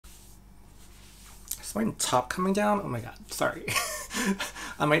Is my top coming down? Oh my god, sorry.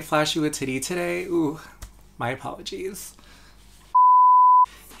 I might flash you a titty today. Ooh, my apologies.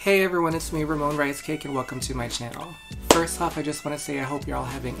 Hey everyone, it's me, Ramon Rice Cake, and welcome to my channel. First off, I just want to say I hope you're all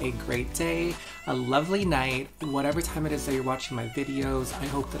having a great day, a lovely night, whatever time it is that you're watching my videos. I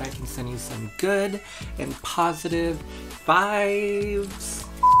hope that I can send you some good and positive vibes.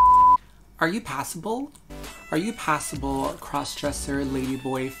 Are you passable? Are you passable, crossdresser,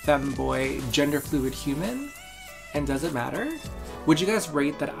 ladyboy, femboy, genderfluid human? And does it matter? Would you guys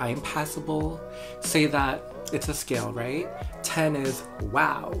rate that I'm passable? Say that it's a scale, right? 10 is,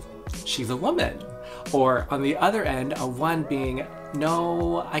 wow, she's a woman. Or on the other end, a 1 being,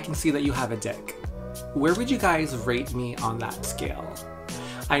 no, I can see that you have a dick. Where would you guys rate me on that scale?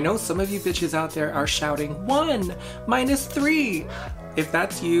 I know some of you bitches out there are shouting 1, -3. If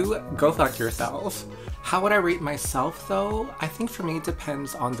that's you, go fuck yourself. How would I rate myself though? I think for me it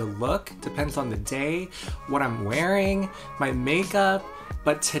depends on the look, depends on the day, what I'm wearing, my makeup.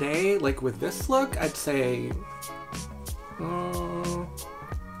 But today, like with this look, I'd say, I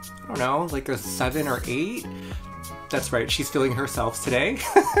don't know, like a 7 or 8. That's right, she's feeling herself today.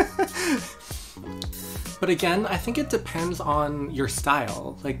 But again, I think it depends on your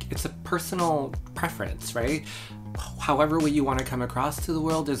style. Like, it's a personal preference, right? However way you want to come across to the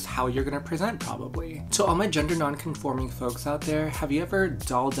world is how you're going to present, probably. To all my gender non-conforming folks out there, have you ever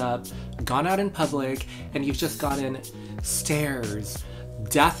dolled up, gone out in public, and you've just gotten stares,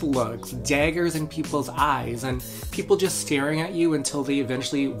 death looks, daggers in people's eyes, and people just staring at you until they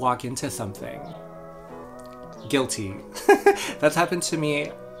eventually walk into something? Guilty. That's happened to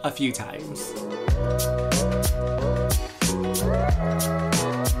me a few times.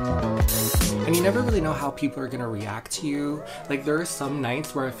 And you never really know how people are gonna react to you. Like, there are some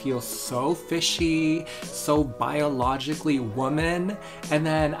nights where I feel so fishy, so biologically woman, and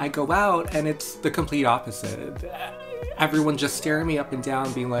then I go out and it's the complete opposite. Everyone just staring me up and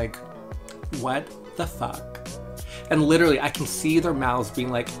down being like, what the fuck? And literally I can see their mouths being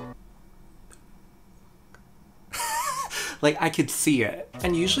like, like, I could see it.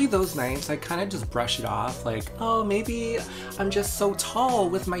 And usually those nights I kind of just brush it off, like, oh, maybe I'm just so tall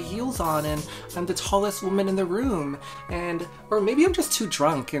with my heels on and I'm the tallest woman in the room. Or maybe I'm just too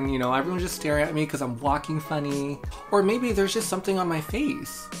drunk and, you know, everyone's just staring at me because I'm walking funny. Or maybe there's just something on my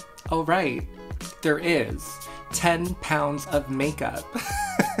face. Oh right, there is. 10 pounds of makeup.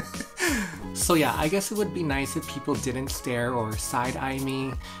 So yeah, I guess it would be nice if people didn't stare or side-eye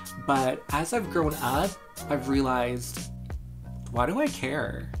me. But as I've grown up, I've realized, why do I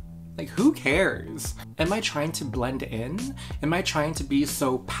care? Like, who cares? Am I trying to blend in? Am I trying to be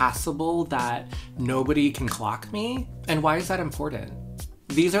so passable that nobody can clock me? And why is that important?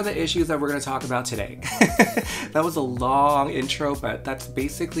 These are the issues that we're going to talk about today. That was a long intro, but that's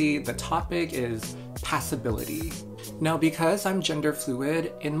basically the topic is passability. Now, because I'm gender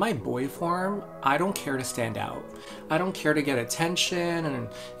fluid, in my boy form, I don't care to stand out. I don't care to get attention,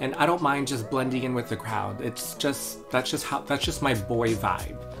 and I don't mind just blending in with the crowd. That's just my boy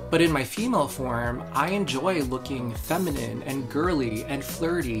vibe. But in my female form, I enjoy looking feminine and girly and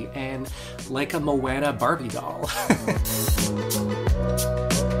flirty and like a Moana Barbie doll.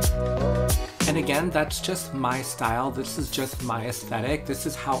 And again, that's just my style, this is just my aesthetic, this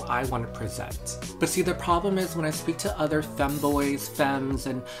is how I want to present. But see, the problem is when I speak to other femboys, femmes,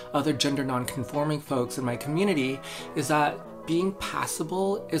 and other gender non-conforming folks in my community, is that being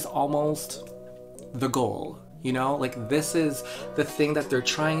passable is almost the goal. You know, like, this is the thing that they're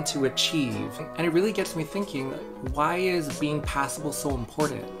trying to achieve. And it really gets me thinking, why is being passable so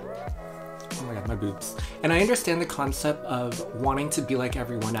important? Oh my god, my boobs. And I understand the concept of wanting to be like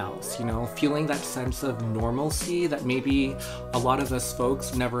everyone else, you know, feeling that sense of normalcy that maybe a lot of us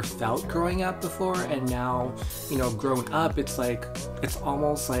folks never felt growing up before, and now, you know, growing up, it's like, it's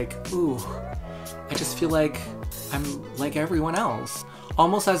almost like, ooh, I just feel like I'm like everyone else.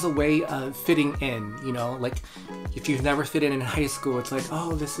 Almost as a way of fitting in, you know, like if you've never fit in high school, it's like,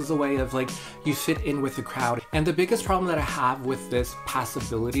 oh, this is a way of like, you fit in with the crowd. And the biggest problem that I have with this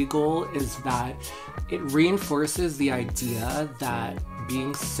passability goal is that it reinforces the idea that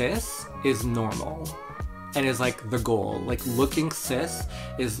being cis is normal and is like the goal. Like, looking cis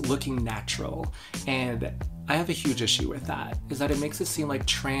is looking natural. And I have a huge issue with that, is that it makes it seem like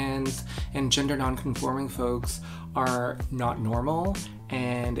trans and gender non-conforming folks are not normal,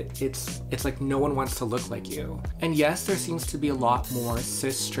 and it's like no one wants to look like you. And yes, there seems to be a lot more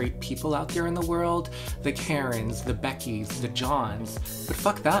cis straight people out there in the world, the Karens, the Beckys, the Johns, but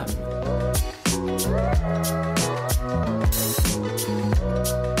fuck them.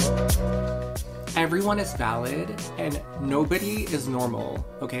 Everyone is valid and nobody is normal,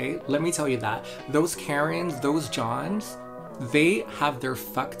 okay? Let me tell you that. Those Karens, those Johns, they have their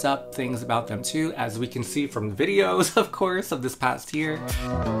fucked up things about them too, as we can see from videos, of course, of this past year.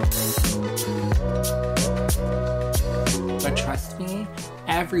 But trust me,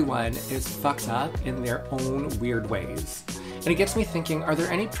 everyone is fucked up in their own weird ways. And it gets me thinking, are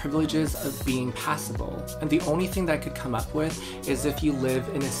there any privileges of being passable? And the only thing that I could come up with is if you live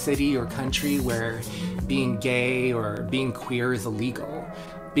in a city or country where being gay or being queer is illegal.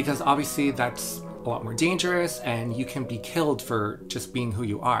 Because obviously that's a lot more dangerous and you can be killed for just being who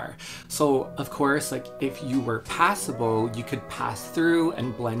you are. So of course, like if you were passable, you could pass through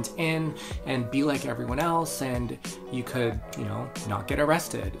and blend in and be like everyone else, and you could, you know, not get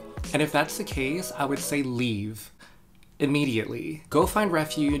arrested. And if that's the case, I would say leave immediately. Go find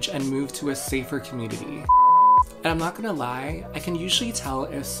refuge and move to a safer community. And I'm not gonna lie, I can usually tell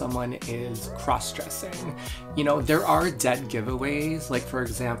if someone is cross-dressing. You know, there are dead giveaways, like for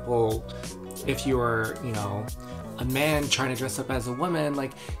example, if you're, you know, a man trying to dress up as a woman,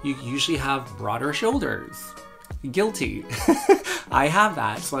 like you usually have broader shoulders. Guilty. I have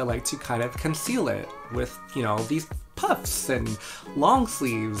that, so I like to kind of conceal it with, you know, these puffs and long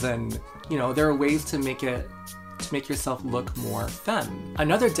sleeves, and, you know, there are ways to make yourself look more femme.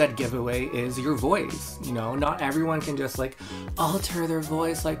 Another dead giveaway is your voice. You know, not everyone can just like alter their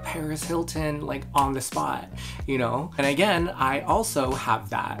voice like Paris Hilton, like on the spot, you know? And again, I also have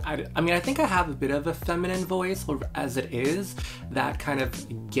that. I mean, I think I have a bit of a feminine voice as it is, that kind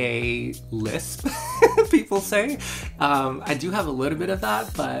of gay lisp, people say. I do have a little bit of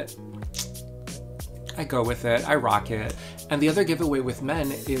that, but I go with it, I rock it. And the other giveaway with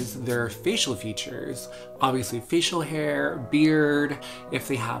men is their facial features. Obviously facial hair, beard, if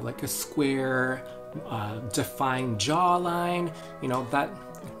they have like a square, defined jawline, you know, that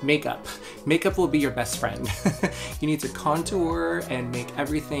makeup. Makeup will be your best friend. You need to contour and make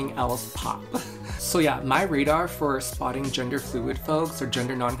everything else pop. So yeah, my radar for spotting gender fluid folks or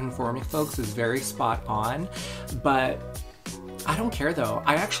gender non-conforming folks is very spot on, but I don't care though.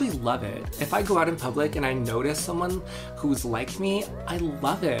 I actually love it. If I go out in public and I notice someone who's like me, I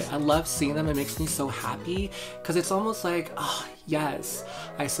love it. I love seeing them. It makes me so happy because it's almost like, oh yes,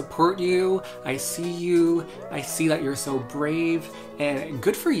 I support you. I see that you're so brave, and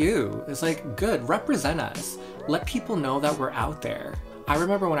good for you. It's like, good, represent us. Let people know that we're out there. I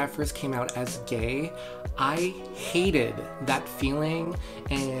remember when I first came out as gay, I hated that feeling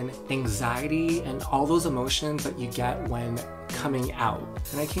and anxiety and all those emotions that you get when coming out.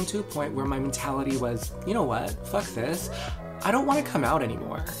 And I came to a point where my mentality was, you know what, fuck this. I don't want to come out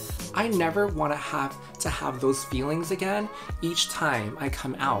anymore. I never want to have those feelings again each time I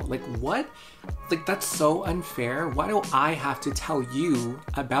come out. Like what? Like that's so unfair. Why do I have to tell you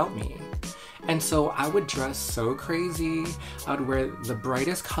about me? And so I would dress so crazy. I would wear the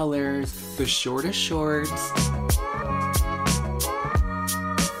brightest colors, the shortest shorts.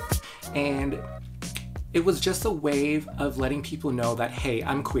 And it was just a way of letting people know that, hey,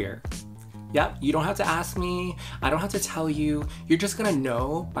 I'm queer. Yep, you don't have to ask me. I don't have to tell you. You're just gonna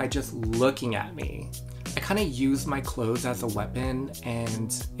know by just looking at me. I kind of used my clothes as a weapon,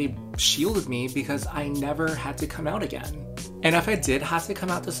 and it shielded me because I never had to come out again. And if I did have to come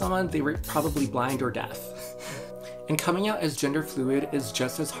out to someone, they were probably blind or deaf. And coming out as gender fluid is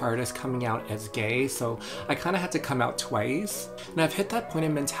just as hard as coming out as gay, so I kind of had to come out twice. And I've hit that point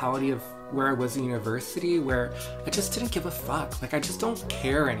in mentality of where I was in university where I just didn't give a fuck. Like I just don't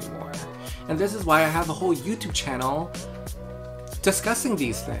care anymore. And this is why I have a whole YouTube channel discussing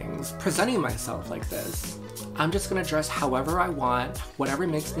these things, presenting myself like this. I'm just gonna dress however I want, whatever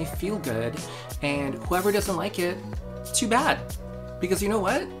makes me feel good, and whoever doesn't like it, too bad. Because you know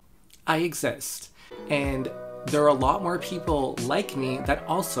what? I exist. And there are a lot more people like me that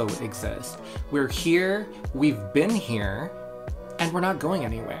also exist. We're here, we've been here, and we're not going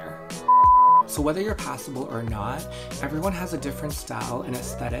anywhere. So whether you're passable or not, everyone has a different style and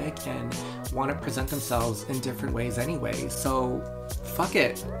aesthetic and want to present themselves in different ways anyway. So fuck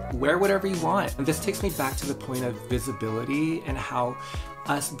it, wear whatever you want. And this takes me back to the point of visibility and how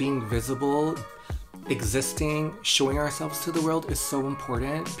us being visible, existing, showing ourselves to the world is so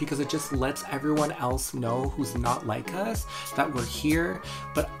important because it just lets everyone else know who's not like us that we're here.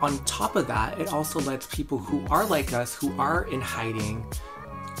 But on top of that, it also lets people who are like us, who are in hiding,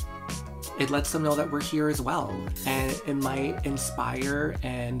 it lets them know that we're here as well. And it might inspire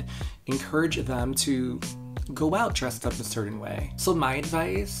and encourage them to go out dressed up a certain way. So my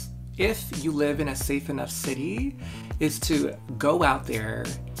advice, if you live in a safe enough city, is to go out there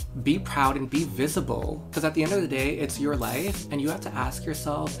be proud and be visible. Because at the end of the day, it's your life and you have to ask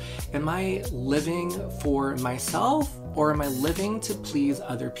yourself, am I living for myself or am I living to please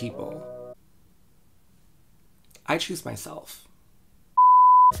other people? I choose myself.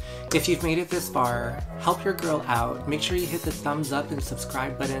 If you've made it this far, help your girl out. Make sure you hit the thumbs up and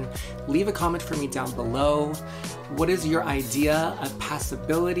subscribe button. Leave a comment for me down below. What is your idea of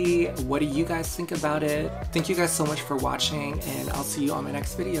passability? What do you guys think about it? Thank you guys so much for watching, and I'll see you on my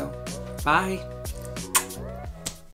next video. Bye!